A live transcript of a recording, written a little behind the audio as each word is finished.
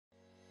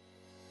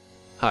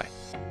Hi,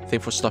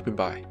 thanks for stopping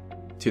by.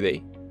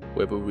 Today,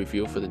 we have a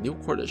review for the new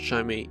cordless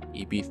Shinemate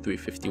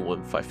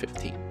EB351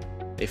 515,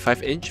 a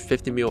 5-inch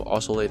 50mm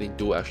oscillating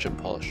dual-action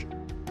polisher.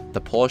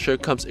 The polisher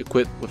comes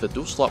equipped with a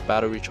dual-slot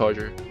battery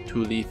charger,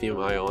 2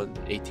 lithium-ion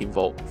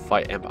 18V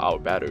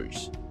 5Ah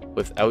batteries,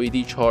 with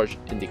LED charge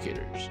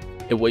indicators.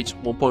 It weighs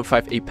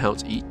 1.58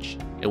 pounds each,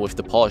 and with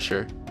the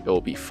polisher, it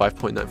will be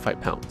 5.95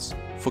 pounds.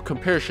 For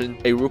comparison,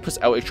 a Rupus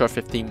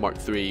LHR15 Mark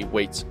III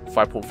weighs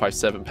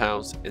 5.57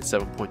 pounds and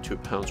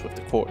 7.2 pounds with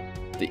the cord.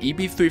 The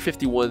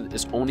EB351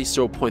 is only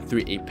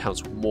 0.38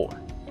 pounds more.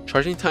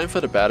 Charging time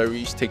for the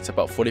batteries takes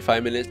about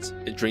 45 minutes,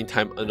 and drain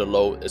time under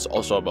load is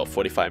also about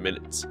 45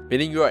 minutes,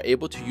 meaning you are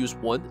able to use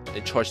one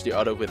and charge the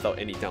other without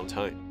any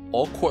downtime.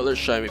 All cordless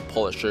Shinemate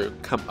polisher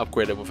come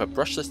upgraded with a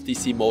brushless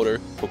DC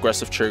motor,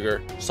 progressive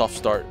trigger, soft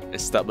start,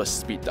 and stepless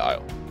speed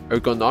dial.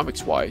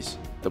 Ergonomics wise,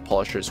 the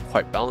polisher is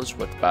quite balanced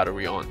with the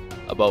battery on,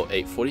 about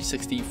a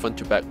 40-60 front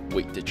to back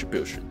weight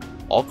distribution.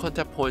 All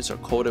contact points are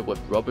coated with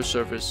rubber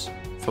surface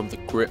from the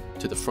grip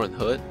to the front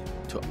hood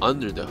to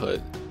under the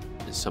hood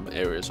in some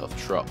areas of the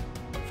shroud.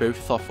 Very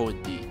thoughtful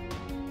indeed.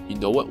 You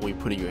know it when you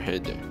put in your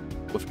hand there.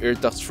 With air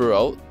ducts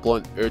throughout,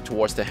 blowing air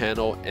towards the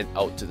handle and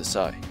out to the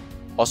side.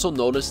 Also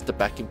notice the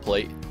backing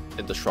plate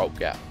and the shroud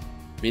gap,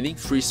 meaning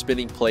free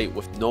spinning plate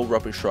with no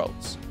rubbing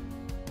shrouds.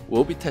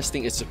 We'll be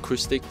testing its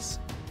acoustics,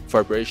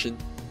 vibration,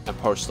 and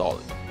power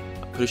stalling.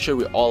 I'm pretty sure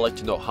we all like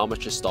to know how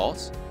much it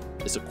stalls.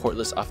 It's a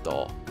cordless after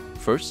all.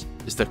 First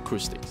is the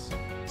acoustics.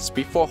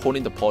 Speed 4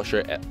 holding the polisher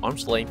at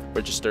arm's length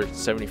registered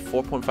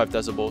 74.5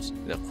 decibels,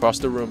 and across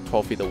the room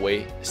 12 feet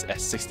away is at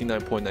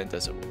 69.9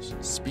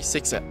 decibels. Speed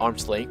 6 at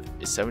arm's length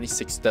is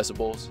 76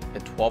 decibels,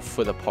 and 12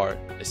 foot apart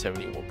is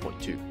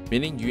 71.2,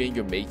 meaning you and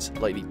your mates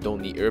likely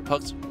don't need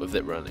earplugs with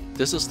it running.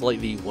 This is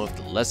likely one of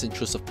the less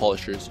intrusive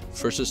polishers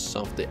versus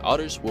some of the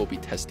others we'll be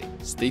testing.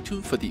 Stay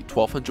tuned for the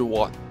 1200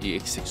 watt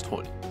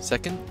EX620.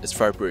 Second is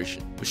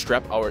vibration. We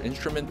strap our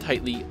instrument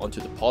tightly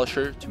onto the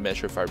polisher to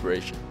measure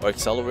vibration, or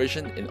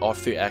acceleration in all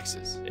 3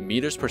 axes, in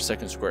meters per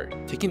second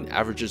squared. Taking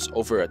averages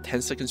over a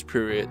 10 seconds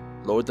period,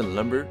 lower the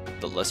number,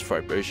 the less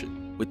vibration.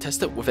 We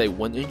tested with a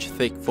 1-inch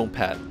thick foam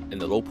pad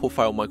and a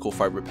low-profile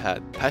microfiber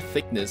pad. Pad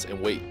thickness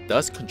and weight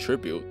does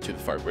contribute to the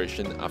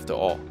vibration after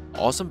all.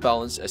 Awesome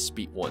balance at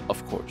speed 1,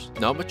 of course.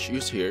 Not much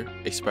use here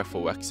except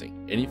for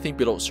waxing. Anything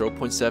below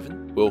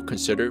 0.7 we'll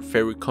consider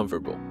very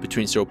comfortable.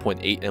 Between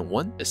 0.8 and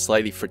 1 is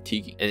slightly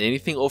fatiguing, and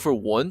anything over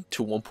 1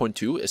 to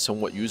 1.2 is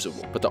somewhat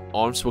usable, but the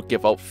arms will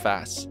give out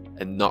fast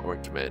and not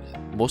recommended.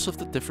 Most of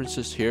the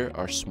differences here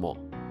are small.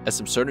 At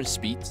some certain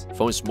speeds,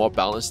 foam is more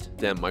balanced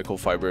than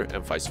microfiber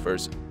and vice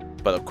versa.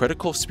 But at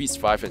critical speeds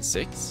 5 and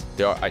 6,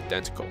 they are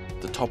identical.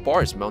 The top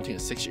bar is mounting a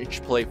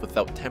 6-inch plate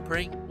without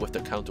tampering with the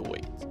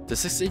counterweight. The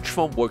 6-inch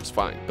foam works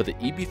fine, but the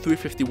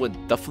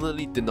EB351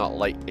 definitely did not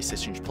like a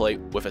 6-inch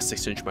plate with a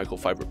 6-inch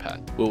microfiber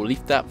pad. We'll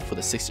leave that for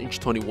the 6-inch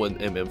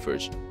 21mm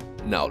version.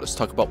 Now let's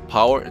talk about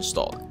power and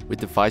stalling. We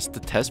devised the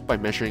test by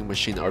measuring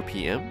machine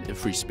RPM and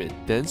free spin,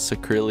 then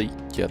securely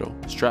ghetto.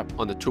 Strapped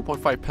on the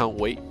 2.5 pound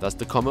weight, that's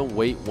the common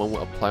weight one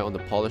will apply on the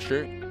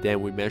polisher,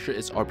 then we measure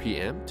its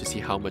RPM to see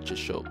how much it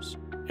shows.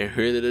 And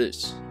here it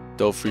is.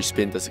 Though free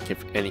spin doesn't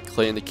give any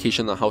clear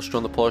indication on how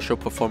strong the polisher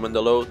will perform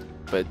under load,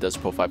 but it does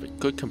provide a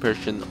good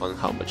comparison on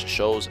how much it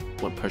shows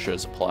when pressure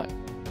is applied.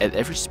 At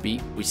every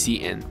speed, we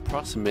see an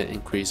approximate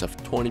increase of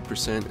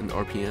 20% in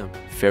RPM.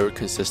 Very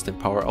consistent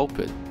power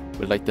output,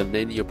 with like the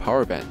linear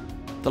power band.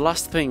 The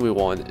last thing we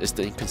want is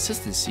the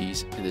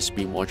inconsistencies in the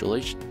speed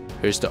modulation.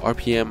 Here's the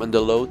RPM under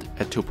load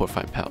at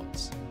 2.5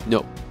 pounds.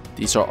 No,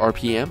 these are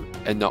RPM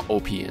and not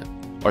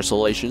OPM,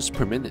 oscillations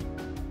per minute.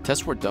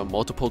 Tests were done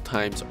multiple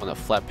times on a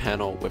flat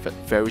panel with a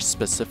very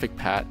specific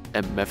pad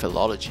and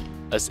methodology,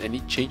 as any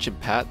change in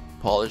pad,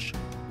 polish,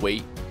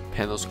 weight,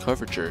 panel's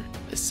curvature,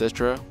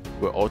 etc.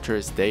 will alter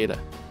its data.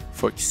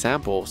 For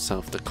example, some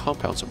of the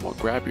compounds are more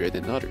grabbier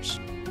than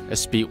others. At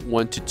speed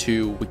 1 to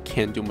 2, we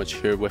can't do much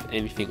here with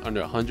anything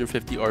under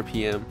 150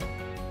 RPM,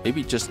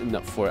 maybe just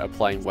enough for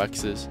applying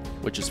waxes,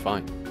 which is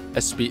fine.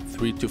 At speed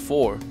 3 to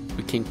 4,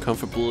 we can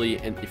comfortably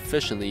and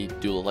efficiently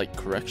do light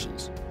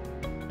corrections.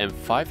 And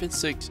 5 and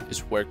 6 is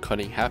where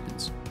cutting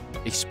happens,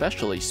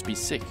 especially speed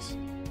 6.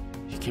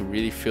 You can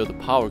really feel the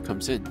power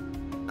comes in.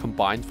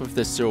 Combined with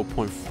the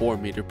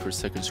 0.4 meter per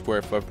second square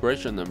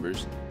vibration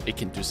numbers, it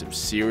can do some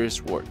serious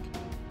work.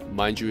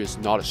 Mind you, it's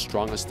not as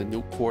strong as the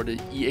new corded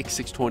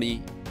EX620,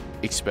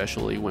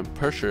 especially when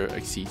pressure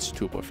exceeds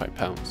 2.5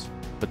 pounds.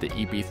 But the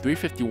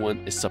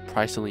EB351 is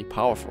surprisingly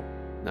powerful.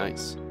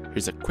 Nice.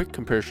 Here's a quick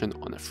comparison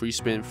on a free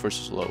spin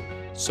versus load.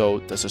 So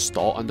does it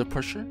stall under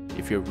pressure?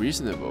 If you're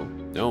reasonable,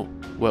 no.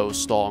 Will it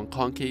stall on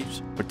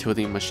concaves or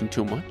tilting the machine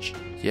too much?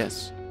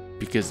 Yes,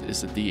 because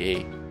it's a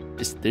DA.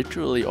 It's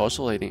literally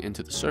oscillating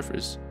into the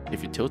surface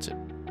if you tilt it.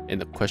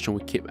 And the question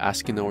we keep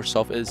asking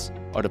ourselves is,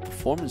 are the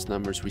performance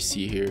numbers we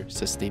see here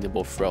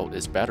sustainable throughout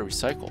its battery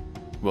cycle?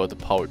 Will the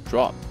power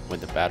drop when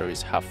the battery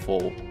is half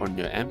full or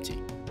near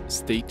empty?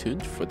 Stay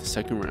tuned for the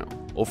second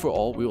round.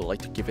 Overall, we would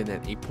like to give it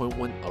an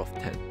 8.1 out of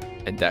 10.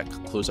 And that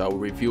concludes our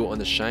review on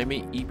the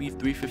Shinemate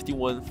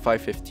EB351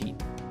 515.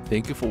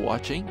 Thank you for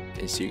watching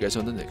and see you guys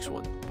on the next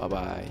one. Bye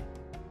bye.